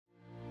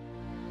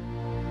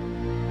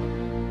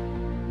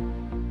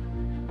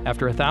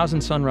After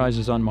 1,000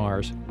 sunrises on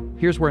Mars,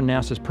 here's where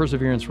NASA's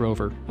Perseverance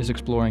rover is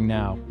exploring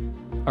now.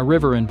 A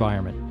river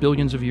environment,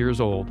 billions of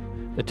years old,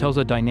 that tells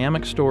a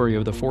dynamic story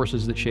of the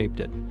forces that shaped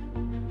it.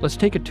 Let's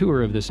take a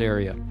tour of this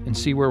area and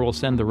see where we'll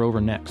send the rover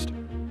next.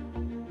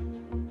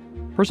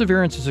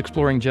 Perseverance is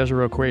exploring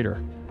Jezero Crater,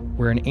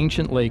 where an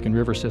ancient lake and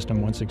river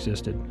system once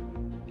existed.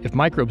 If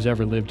microbes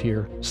ever lived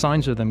here,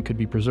 signs of them could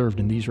be preserved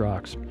in these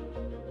rocks.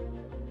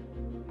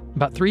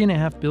 About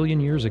 3.5 billion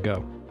years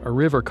ago, a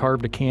river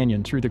carved a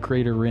canyon through the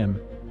crater rim,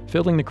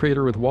 filling the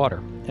crater with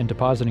water and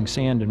depositing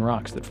sand and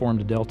rocks that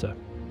formed a delta.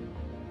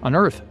 On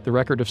Earth, the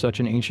record of such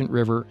an ancient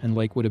river and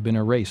lake would have been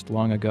erased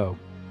long ago.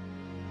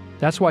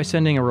 That's why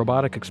sending a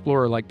robotic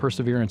explorer like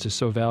Perseverance is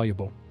so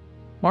valuable.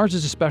 Mars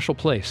is a special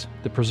place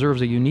that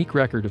preserves a unique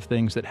record of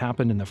things that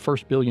happened in the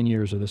first billion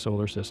years of the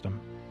solar system.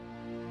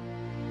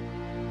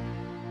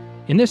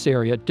 In this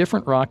area,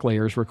 different rock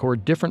layers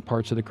record different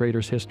parts of the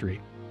crater's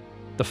history.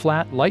 The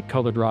flat,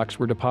 light-colored rocks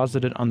were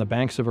deposited on the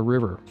banks of a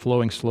river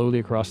flowing slowly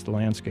across the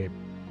landscape.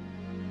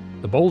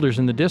 The boulders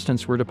in the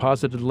distance were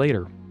deposited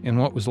later in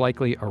what was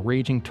likely a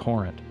raging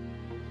torrent.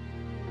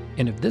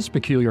 And if this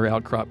peculiar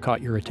outcrop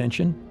caught your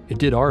attention, it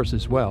did ours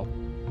as well.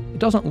 It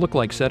doesn't look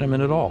like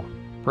sediment at all.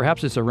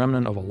 Perhaps it's a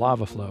remnant of a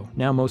lava flow,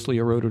 now mostly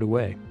eroded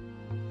away.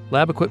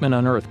 Lab equipment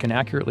on Earth can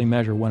accurately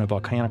measure when a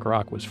volcanic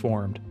rock was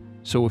formed,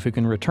 so if we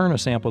can return a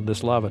sample of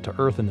this lava to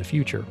Earth in the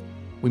future,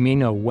 we may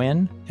know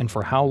when and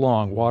for how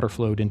long water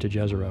flowed into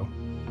Jezero.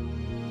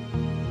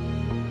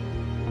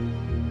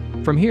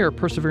 From here,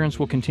 Perseverance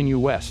will continue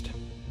west.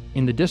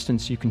 In the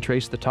distance, you can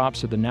trace the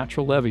tops of the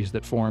natural levees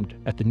that formed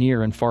at the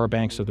near and far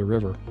banks of the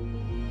river.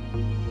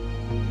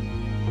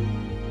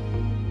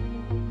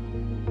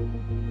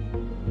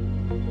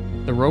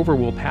 The rover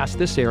will pass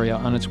this area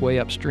on its way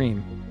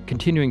upstream,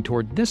 continuing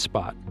toward this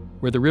spot,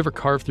 where the river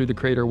carved through the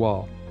crater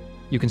wall.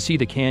 You can see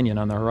the canyon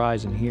on the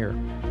horizon here.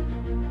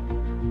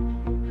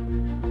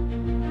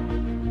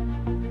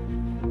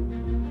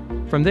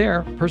 From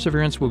there,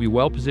 Perseverance will be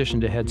well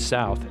positioned to head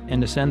south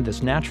and ascend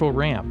this natural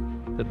ramp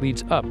that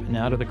leads up and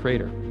out of the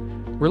crater.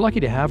 We're lucky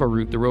to have a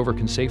route the rover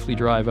can safely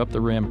drive up the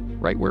rim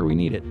right where we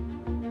need it.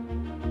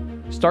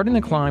 Starting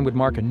the climb would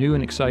mark a new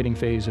and exciting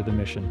phase of the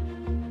mission,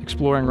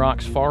 exploring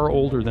rocks far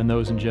older than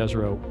those in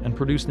Jezero and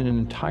produced in an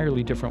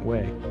entirely different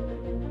way.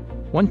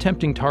 One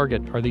tempting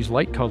target are these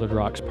light-colored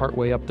rocks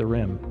partway up the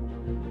rim.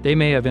 They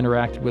may have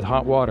interacted with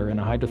hot water in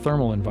a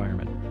hydrothermal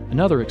environment,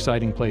 another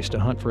exciting place to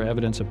hunt for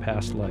evidence of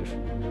past life.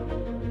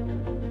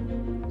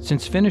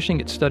 Since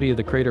finishing its study of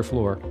the crater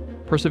floor,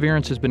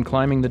 Perseverance has been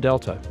climbing the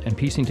delta and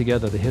piecing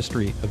together the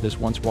history of this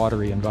once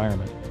watery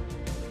environment.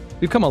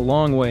 We've come a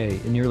long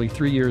way in nearly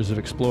 3 years of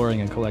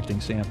exploring and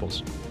collecting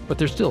samples, but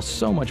there's still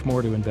so much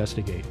more to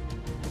investigate.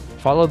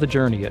 Follow the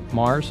journey at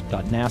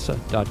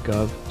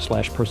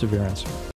mars.nasa.gov/perseverance.